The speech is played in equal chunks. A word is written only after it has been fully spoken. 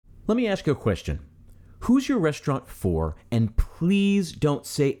Let me ask you a question. Who's your restaurant for? And please don't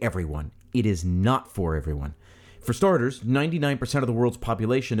say everyone. It is not for everyone. For starters, 99% of the world's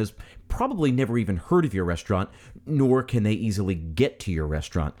population has probably never even heard of your restaurant, nor can they easily get to your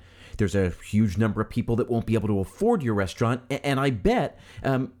restaurant. There's a huge number of people that won't be able to afford your restaurant, and I bet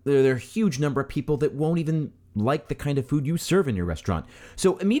there are a huge number of people that won't even like the kind of food you serve in your restaurant.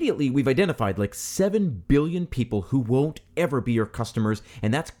 So immediately we've identified like 7 billion people who won't ever be your customers,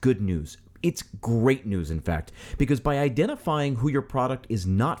 and that's good news. It's great news, in fact, because by identifying who your product is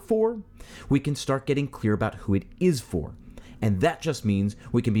not for, we can start getting clear about who it is for. And that just means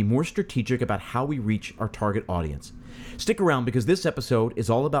we can be more strategic about how we reach our target audience. Stick around because this episode is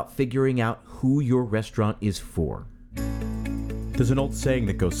all about figuring out who your restaurant is for. There's an old saying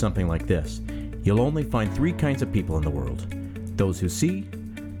that goes something like this. You'll only find 3 kinds of people in the world. Those who see,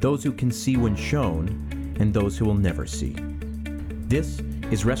 those who can see when shown, and those who will never see. This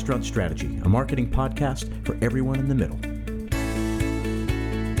is Restaurant Strategy, a marketing podcast for everyone in the middle.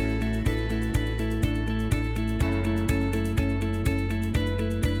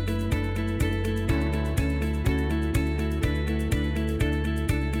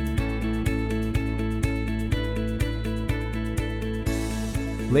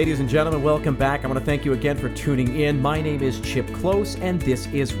 Ladies and gentlemen, welcome back. I want to thank you again for tuning in. My name is Chip Close, and this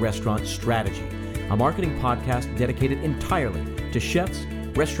is Restaurant Strategy, a marketing podcast dedicated entirely to chefs,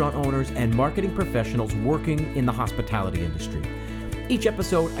 restaurant owners, and marketing professionals working in the hospitality industry. Each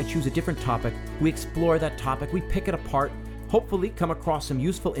episode, I choose a different topic. We explore that topic, we pick it apart, hopefully come across some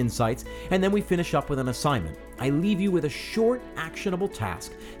useful insights, and then we finish up with an assignment. I leave you with a short, actionable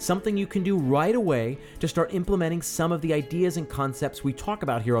task, something you can do right away to start implementing some of the ideas and concepts we talk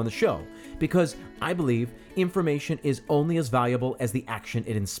about here on the show, because I believe information is only as valuable as the action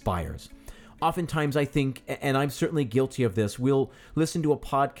it inspires. Oftentimes I think, and I'm certainly guilty of this, we'll listen to a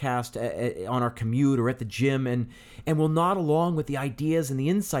podcast on our commute or at the gym and we'll nod along with the ideas and the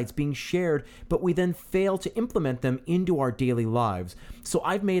insights being shared, but we then fail to implement them into our daily lives. So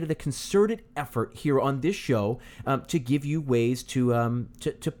I've made it a concerted effort here on this show to give you ways to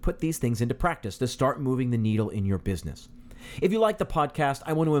put these things into practice, to start moving the needle in your business. If you like the podcast,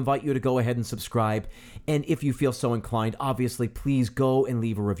 I want to invite you to go ahead and subscribe. And if you feel so inclined, obviously, please go and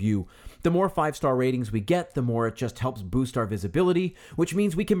leave a review. The more 5-star ratings we get, the more it just helps boost our visibility, which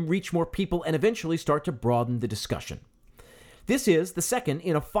means we can reach more people and eventually start to broaden the discussion. This is the second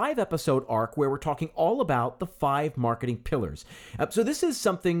in a 5-episode arc where we're talking all about the 5 marketing pillars. So this is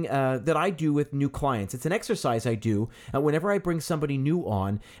something that I do with new clients. It's an exercise I do whenever I bring somebody new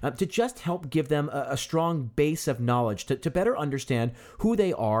on to just help give them a strong base of knowledge to better understand who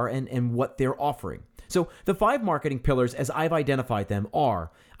they are and what they're offering. So the 5 marketing pillars, as I've identified them,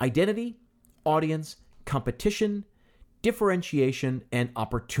 are identity, audience, competition, differentiation, and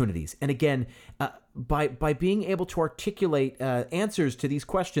opportunities. And again, by being able to articulate answers to these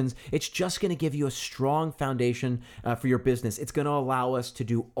questions, it's just going to give you a strong foundation for your business. It's going to allow us to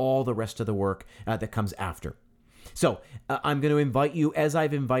do all the rest of the work that comes after. So I'm going to invite you, as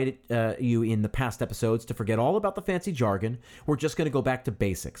I've invited you in the past episodes, to forget all about the fancy jargon. We're just going to go back to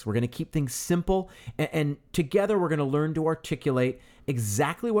basics. We're going to keep things simple, and together we're going to learn to articulate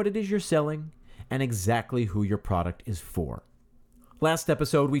exactly what it is you're selling and exactly who your product is for. Last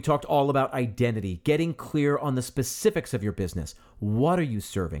episode, we talked all about identity, getting clear on the specifics of your business. What are you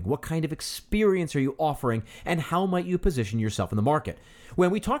serving? What kind of experience are you offering? And how might you position yourself in the market? When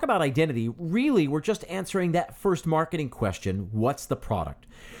we talk about identity, really, we're just answering that first marketing question, what's the product?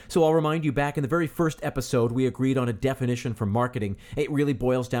 So I'll remind you, back in the very first episode, we agreed on a definition for marketing. It really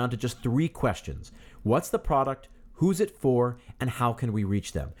boils down to just 3 questions. What's the product? Who's it for, and how can we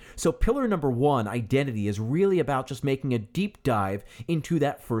reach them? So pillar number 1, identity, is really about just making a deep dive into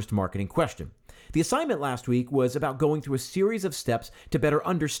that first marketing question. The assignment last week was about going through a series of steps to better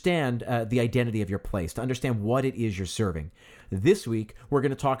understand the identity of your place, to understand what it is you're serving. This week, we're going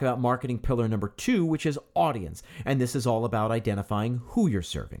to talk about marketing pillar number 2, which is audience, and this is all about identifying who you're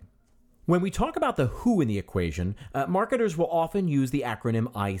serving. When we talk about the who in the equation, marketers will often use the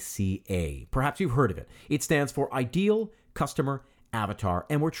acronym ICA. Perhaps you've heard of it. It stands for Ideal Customer Avatar,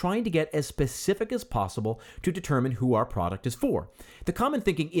 and we're trying to get as specific as possible to determine who our product is for. The common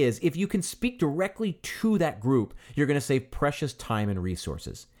thinking is if you can speak directly to that group, you're going to save precious time and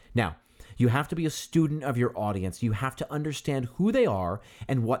resources. Now, you have to be a student of your audience. You have to understand who they are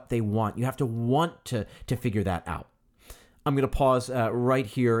and what they want. You have to want to figure that out. I'm going to pause right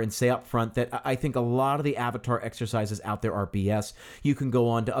here and say up front that I think a lot of the avatar exercises out there are BS. You can go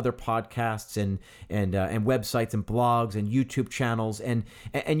on to other podcasts and websites and blogs and YouTube channels, and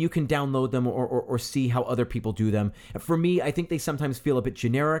you can download them or see how other people do them. For me, I think they sometimes feel a bit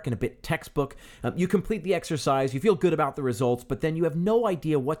generic and a bit textbook. You complete the exercise, you feel good about the results, but then you have no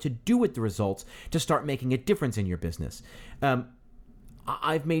idea what to do with the results to start making a difference in your business.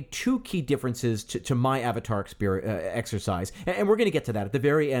 I've made two key differences to my avatar exercise, and we're going to get to that. At the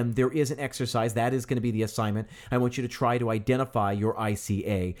very end, there is an exercise. That is going to be the assignment. I want you to try to identify your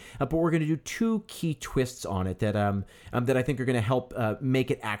ICA, but we're going to do two key twists on it that I think are going to help make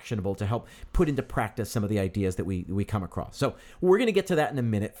it actionable, to help put into practice some of the ideas that we come across. So we're going to get to that in a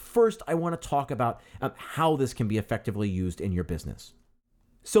minute. First, I want to talk about how this can be effectively used in your business.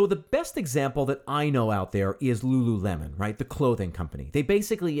 So the best example that I know out there is Lululemon, right? The clothing company. They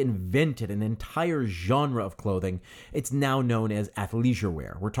basically invented an entire genre of clothing. It's now known as athleisure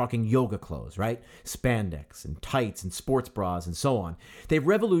wear. We're talking yoga clothes, right? Spandex and tights and sports bras and so on. They've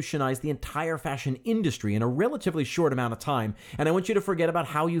revolutionized the entire fashion industry in a relatively short amount of time. And I want you to forget about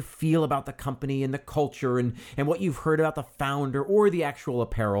how you feel about the company and the culture and what you've heard about the founder or the actual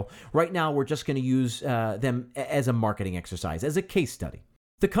apparel. Right now, we're just going to use them as a marketing exercise, as a case study.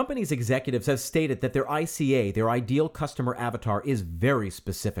 The company's executives have stated that their ICA, their ideal customer avatar, is very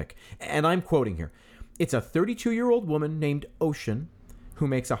specific. And I'm quoting here. It's a 32-year-old woman named Ocean who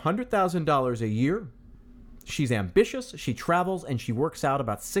makes $100,000 a year. She's ambitious, she travels, and she works out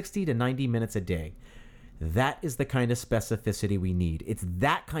about 60 to 90 minutes a day. That is the kind of specificity we need. It's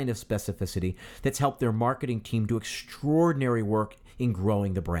that kind of specificity that's helped their marketing team do extraordinary work in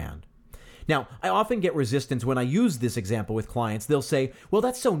growing the brand. Now, I often get resistance when I use this example with clients. They'll say, well,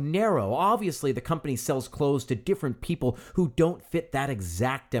 that's so narrow. Obviously, the company sells clothes to different people who don't fit that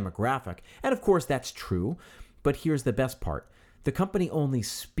exact demographic. And of course, that's true. But here's the best part. The company only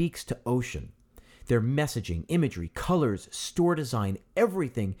speaks to Ocean. Their messaging, imagery, colors, store design,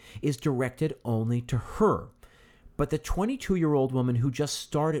 everything is directed only to her. But the 22-year-old woman who just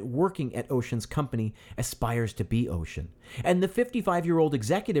started working at Ocean's company aspires to be Ocean. And the 55-year-old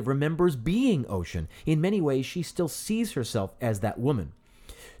executive remembers being Ocean. In many ways, she still sees herself as that woman.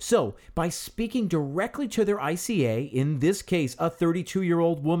 So, by speaking directly to their ICA, in this case, a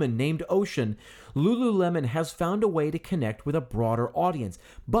 32-year-old woman named Ocean, Lululemon has found a way to connect with a broader audience.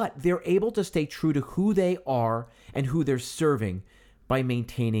 But they're able to stay true to who they are and who they're serving by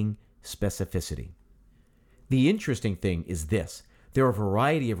maintaining specificity. The interesting thing is this. There are a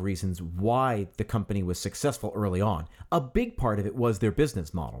variety of reasons why the company was successful early on. A big part of it was their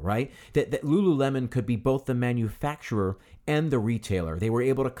business model, right? That Lululemon could be both the manufacturer and the retailer. They were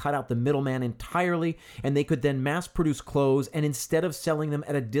able to cut out the middleman entirely, and they could then mass produce clothes, and instead of selling them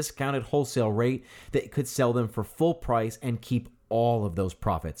at a discounted wholesale rate, they could sell them for full price and keep all of those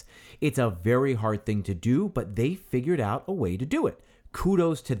profits. It's a very hard thing to do, but they figured out a way to do it.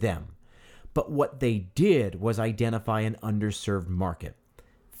 Kudos to them. But what they did was identify an underserved market.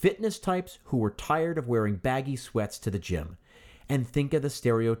 Fitness types who were tired of wearing baggy sweats to the gym. And think of the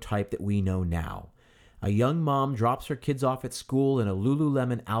stereotype that we know now. A young mom drops her kids off at school in a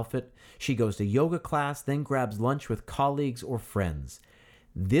Lululemon outfit. She goes to yoga class, then grabs lunch with colleagues or friends.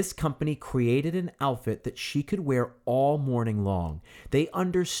 This company created an outfit that she could wear all morning long. They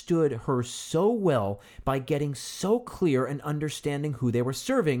understood her so well by getting so clear and understanding who they were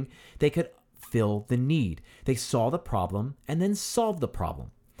serving, they could fill the need. They saw the problem and then solved the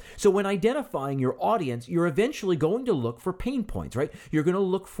problem. So when identifying your audience, you're eventually going to look for pain points, right? You're going to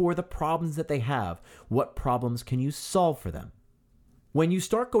look for the problems that they have. What problems can you solve for them? When you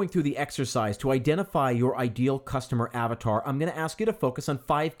start going through the exercise to identify your ideal customer avatar, I'm going to ask you to focus on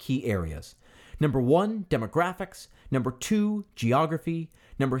 5 key areas. Number 1, demographics. Number 2, geography.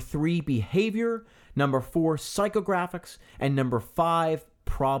 Number 3, behavior. Number 4, psychographics. And number 5,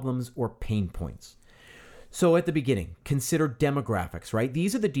 problems or pain points. So at the beginning, consider demographics, right?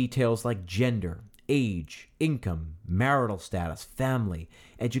 These are the details like gender, age, income, marital status, family,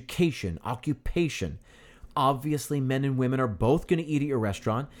 education, occupation. Obviously, men and women are both going to eat at your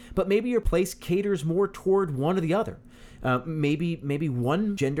restaurant, but maybe your place caters more toward one or the other. Maybe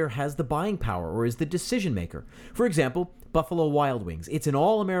one gender has the buying power or is the decision maker. For example, Buffalo Wild Wings. It's an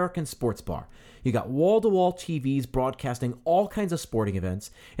all-American sports bar. You got wall-to-wall TVs broadcasting all kinds of sporting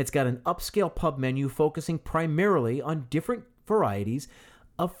events. It's got an upscale pub menu focusing primarily on different varieties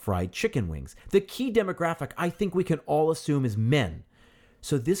of fried chicken wings. The key demographic I think we can all assume is men.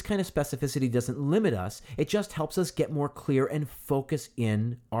 So this kind of specificity doesn't limit us. It just helps us get more clear and focus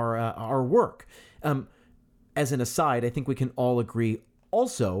in our work. As an aside, I think we can all agree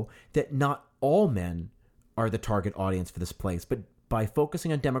also that not all men are the target audience for this place, but by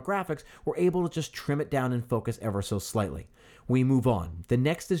focusing on demographics, we're able to just trim it down and focus ever so slightly. We move on. The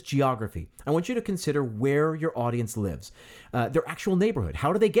next is geography. I want you to consider where your audience lives, their actual neighborhood.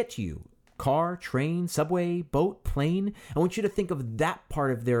 How do they get to you? Car, train, subway, boat, plane. I want you to think of that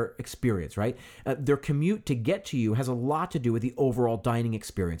part of their experience, right? Their commute to get to you has a lot to do with the overall dining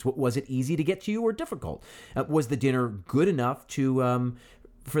experience. Was it easy to get to you or difficult? Was the dinner good enough to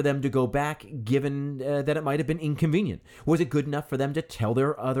for them to go back, given that it might have been inconvenient? Was it good enough for them to tell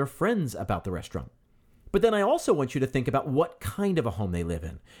their other friends about the restaurant? But then I also want you to think about what kind of a home they live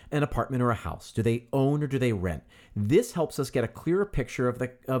in, an apartment or a house. Do they own or do they rent? This helps us get a clearer picture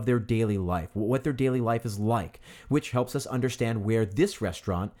of their daily life, what their daily life is like, which helps us understand where this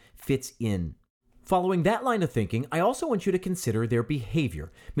restaurant fits in. Following that line of thinking, I also want you to consider their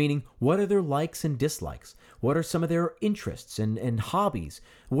behavior, meaning what are their likes and dislikes? What are some of their interests and hobbies?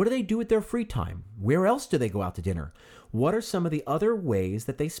 What do they do with their free time? Where else do they go out to dinner? What are some of the other ways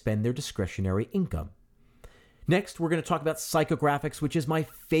that they spend their discretionary income? Next, we're going to talk about psychographics, which is my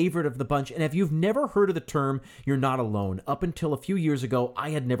favorite of the bunch. And if you've never heard of the term, you're not alone. Up until a few years ago, I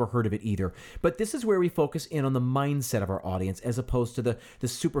had never heard of it either. But this is where we focus in on the mindset of our audience as opposed to the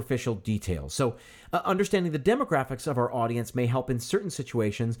superficial details. So understanding the demographics of our audience may help in certain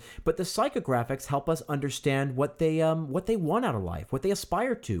situations, but the psychographics help us understand what they want out of life, what they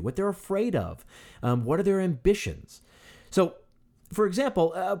aspire to, what they're afraid of, what are their ambitions. So, for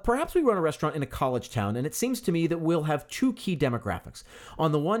example, perhaps we run a restaurant in a college town, and it seems to me that we'll have two key demographics.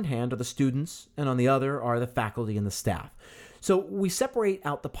 On the one hand are the students, and on the other are the faculty and the staff. So we separate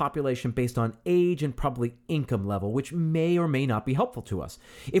out the population based on age and probably income level, which may or may not be helpful to us.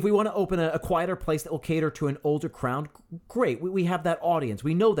 If we want to open a quieter place that will cater to an older crowd, great. We have that audience.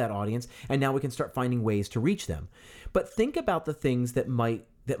 We know that audience, and now we can start finding ways to reach them. But think about the things that might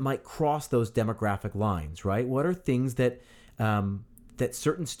cross those demographic lines, right? What are things that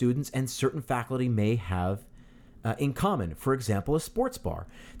certain students and certain faculty may have in common? For example, a sports bar.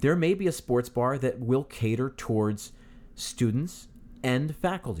 There may be a sports bar that will cater towards students and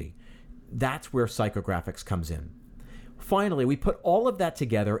faculty. That's where psychographics comes in. Finally, we put all of that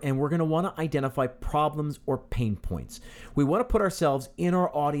together and we're going to want to identify problems or pain points. We want to put ourselves in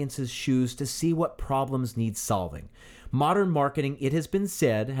our audience's shoes to see what problems need solving. Modern marketing, it has been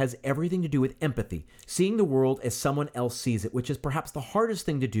said, has everything to do with empathy, seeing the world as someone else sees it, which is perhaps the hardest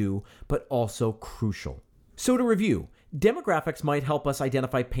thing to do, but also crucial. So to review, demographics might help us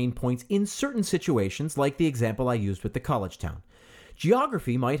identify pain points in certain situations, like the example I used with the college town.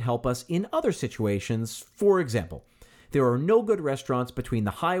 Geography might help us in other situations. For example, there are no good restaurants between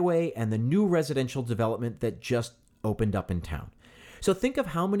the highway and the new residential development that just opened up in town. So think of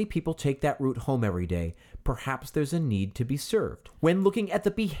how many people take that route home every day. Perhaps there's a need to be served. When looking at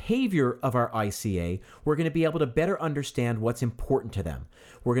the behavior of our ICA, we're going to be able to better understand what's important to them.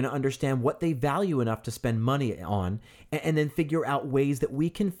 We're going to understand what they value enough to spend money on, and then figure out ways that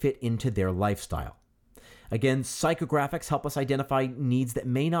we can fit into their lifestyle. Again, psychographics help us identify needs that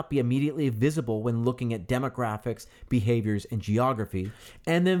may not be immediately visible when looking at demographics, behaviors, and geography.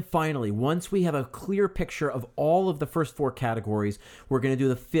 And then finally, once we have a clear picture of all of the first four categories, we're going to do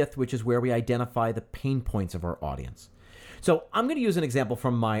the fifth, which is where we identify the pain points of our audience. So I'm going to use an example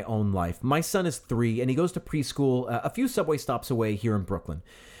from my own life. My son is 3, and he goes to preschool a few subway stops away here in Brooklyn.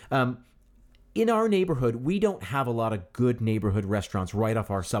 In our neighborhood, we don't have a lot of good neighborhood restaurants right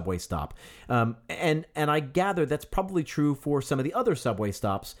off our subway stop. And I gather that's probably true for some of the other subway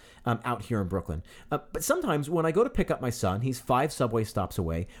stops out here in Brooklyn. But sometimes when I go to pick up my son, he's 5 subway stops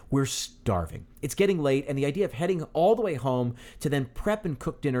away, we're starving. It's getting late, and the idea of heading all the way home to then prep and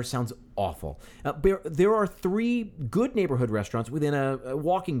cook dinner sounds awful. There are 3 good neighborhood restaurants within a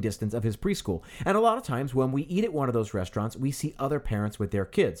walking distance of his preschool. And a lot of times when we eat at one of those restaurants, we see other parents with their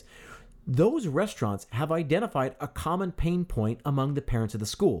kids. Those restaurants have identified a common pain point among the parents of the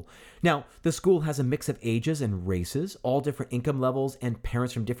school. Now, the school has a mix of ages and races, all different income levels, and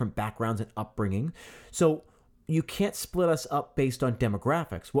parents from different backgrounds and upbringing. So you can't split us up based on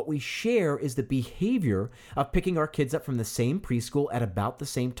demographics. What we share is the behavior of picking our kids up from the same preschool at about the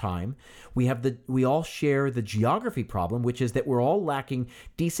same time. We all share the geography problem, which is that we're all lacking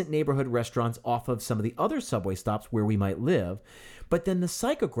decent neighborhood restaurants off of some of the other subway stops where we might live. But then the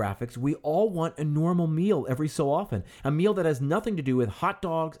psychographics, we all want a normal meal every so often, a meal that has nothing to do with hot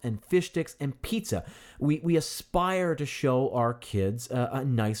dogs and fish sticks and pizza. We aspire to show our kids a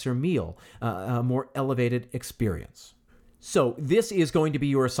nicer meal, a more elevated experience. So this is going to be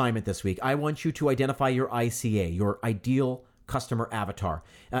your assignment this week. I want you to identify your ICA, your ideal customer avatar.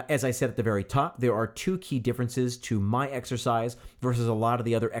 As I said at the very top, there are 2 key differences to my exercise versus a lot of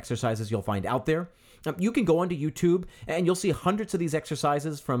the other exercises you'll find out there. You can go onto YouTube and you'll see hundreds of these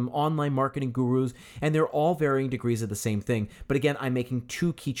exercises from online marketing gurus, and they're all varying degrees of the same thing. But again, I'm making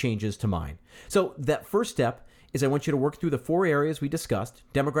 2 key changes to mine. So that first step is I want you to work through the 4 areas we discussed: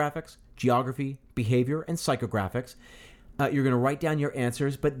 demographics, geography, behavior, and psychographics. You're going to write down your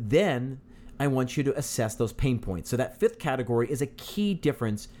answers, but then I want you to assess those pain points. So that 5th category is a key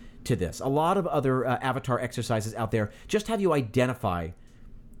difference to this. A lot of other avatar exercises out there just have you identify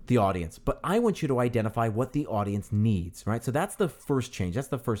the audience, but I want you to identify what the audience needs, right? So that's the first change. That's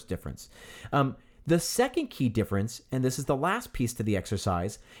the first difference. The second key difference, and this is the last piece to the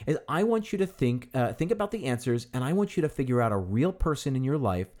exercise, is I want you to think about the answers, and I want you to figure out a real person in your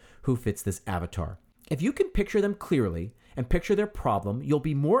life who fits this avatar. If you can picture them clearly and picture their problem, you'll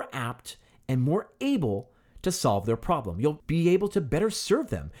be more apt and more able to solve their problem. You'll be able to better serve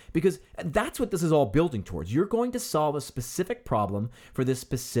them, because that's what this is all building towards. You're going to solve a specific problem for this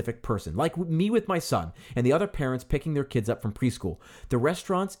specific person. Like me with my son and the other parents picking their kids up from preschool. The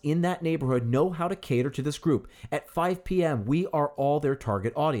restaurants in that neighborhood know how to cater to this group. At 5 p.m., we are all their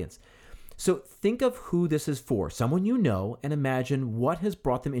target audience. So think of who this is for, someone you know, and imagine what has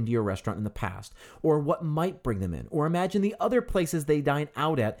brought them into your restaurant in the past, or what might bring them in, or imagine the other places they dine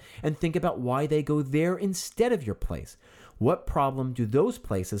out at and think about why they go there instead of your place. What problem do those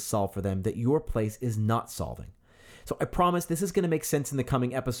places solve for them that your place is not solving? So I promise this is going to make sense in the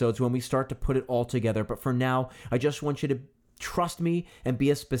coming episodes when we start to put it all together, but for now, I just want you to trust me and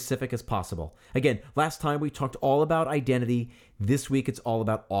be as specific as possible. Again, last time we talked all about identity. This week it's all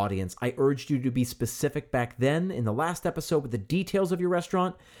about audience. I urged you to be specific back then in the last episode with the details of your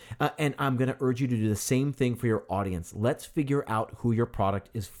restaurant, and I'm going to urge you to do the same thing for your audience. Let's figure out who your product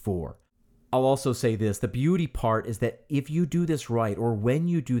is for. I'll also say this, the beauty part is that if you do this right, or when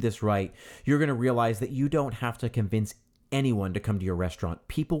you do this right, you're going to realize that you don't have to convince anyone to come to your restaurant.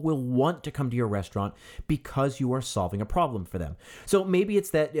 People will want to come to your restaurant because you are solving a problem for them. So maybe it's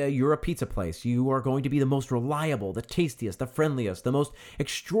that you're a pizza place. You are going to be the most reliable, the tastiest, the friendliest, the most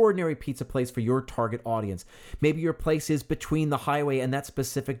extraordinary pizza place for your target audience. Maybe your place is between the highway and that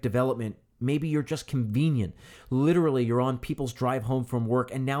specific development. Maybe you're just convenient. Literally, you're on people's drive home from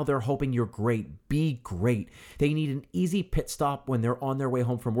work, and now they're hoping you're great. Be great. They need an easy pit stop when they're on their way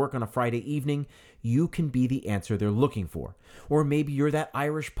home from work on a Friday evening. You can be the answer they're looking for. Or maybe you're that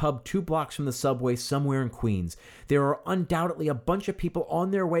Irish pub 2 blocks from the subway somewhere in Queens. There are undoubtedly a bunch of people on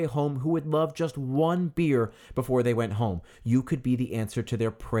their way home who would love just one beer before they went home. You could be the answer to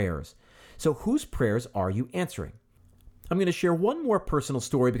their prayers. So whose prayers are you answering? I'm going to share one more personal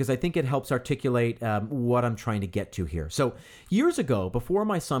story because I think it helps articulate what I'm trying to get to here. So years ago, before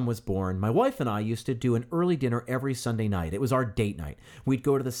my son was born, my wife and I used to do an early dinner every Sunday night. It was our date night. We'd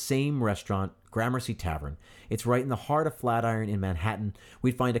go to the same restaurant, Gramercy Tavern. It's right in the heart of Flatiron in Manhattan.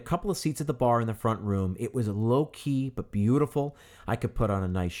 We'd find a couple of seats at the bar in the front room. It was low-key but beautiful. I could put on a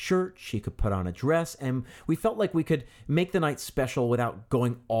nice shirt. She could put on a dress. And we felt like we could make the night special without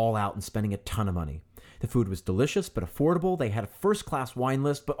going all out and spending a ton of money. The food was delicious but affordable. They had a first-class wine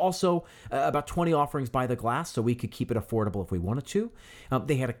list, but also about 20 offerings by the glass, so we could keep it affordable if we wanted to.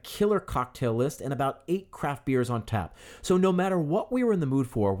 They had a killer cocktail list and about 8 craft beers on tap. So no matter what we were in the mood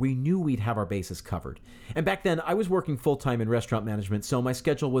for, we knew we'd have our bases covered. And back then, I was working full-time in restaurant management, so my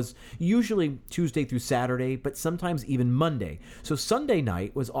schedule was usually Tuesday through Saturday, but sometimes even Monday. So Sunday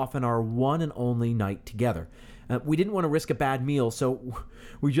night was often our one and only night together. We didn't want to risk a bad meal, so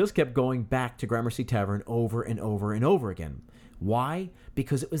we just kept going back to Gramercy Tavern over and over and over again. Why?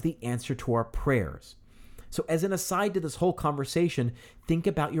 Because it was the answer to our prayers. So as an aside to this whole conversation, think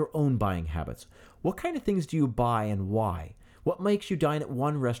about your own buying habits. What kind of things do you buy and why? What makes you dine at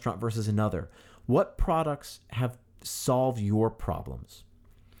one restaurant versus another? What products have solved your problems?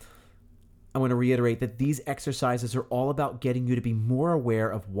 I want to reiterate that these exercises are all about getting you to be more aware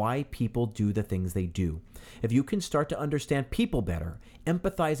of why people do the things they do. If you can start to understand people better,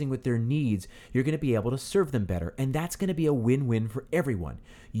 empathizing with their needs, you're going to be able to serve them better, and that's going to be a win-win for everyone.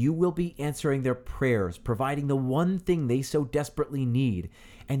 You will be answering their prayers, providing the one thing they so desperately need,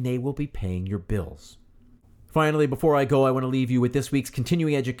 and they will be paying your bills. Finally, before I go, I want to leave you with this week's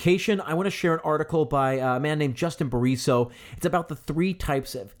continuing education. I want to share an article by a man named Justin Bariso. It's about the 3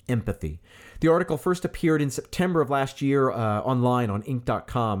 types of empathy. The article first appeared in September of last year online on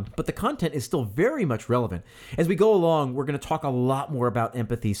Inc.com, but the content is still very much relevant. As we go along, we're going to talk a lot more about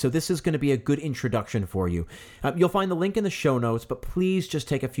empathy, so this is going to be a good introduction for you. You'll find the link in the show notes, but please just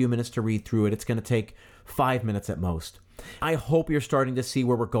take a few minutes to read through it. It's going to take 5 minutes at most. I hope you're starting to see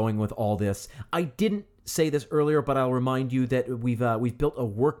where we're going with all this. I didn't say this earlier, but I'll remind you that we've built a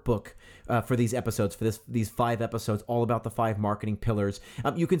workbook for these episodes, for these 5 episodes, all about the 5 marketing pillars.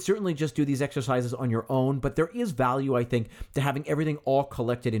 You can certainly just do these exercises on your own, but there is value, I think, to having everything all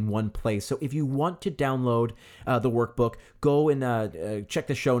collected in one place. So if you want to download the workbook, go and check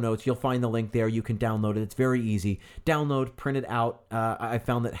the show notes. You'll find the link there. You can download it. It's very easy. Download, print it out. I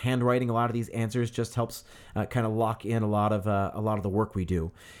found that handwriting a lot of these answers just helps kind of lock in a lot of the work we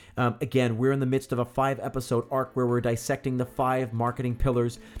do. Again, we're in the midst of a 5-episode arc where we're dissecting the 5 marketing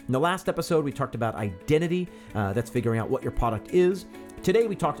pillars. In the last episode, we talked about identity. That's figuring out what your product is. Today,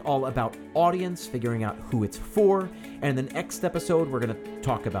 we talked all about audience, figuring out who it's for. And in the next episode, we're going to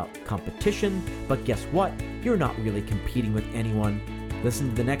talk about competition. But guess what? You're not really competing with anyone. Listen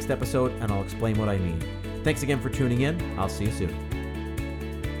to the next episode, and I'll explain what I mean. Thanks again for tuning in. I'll see you soon.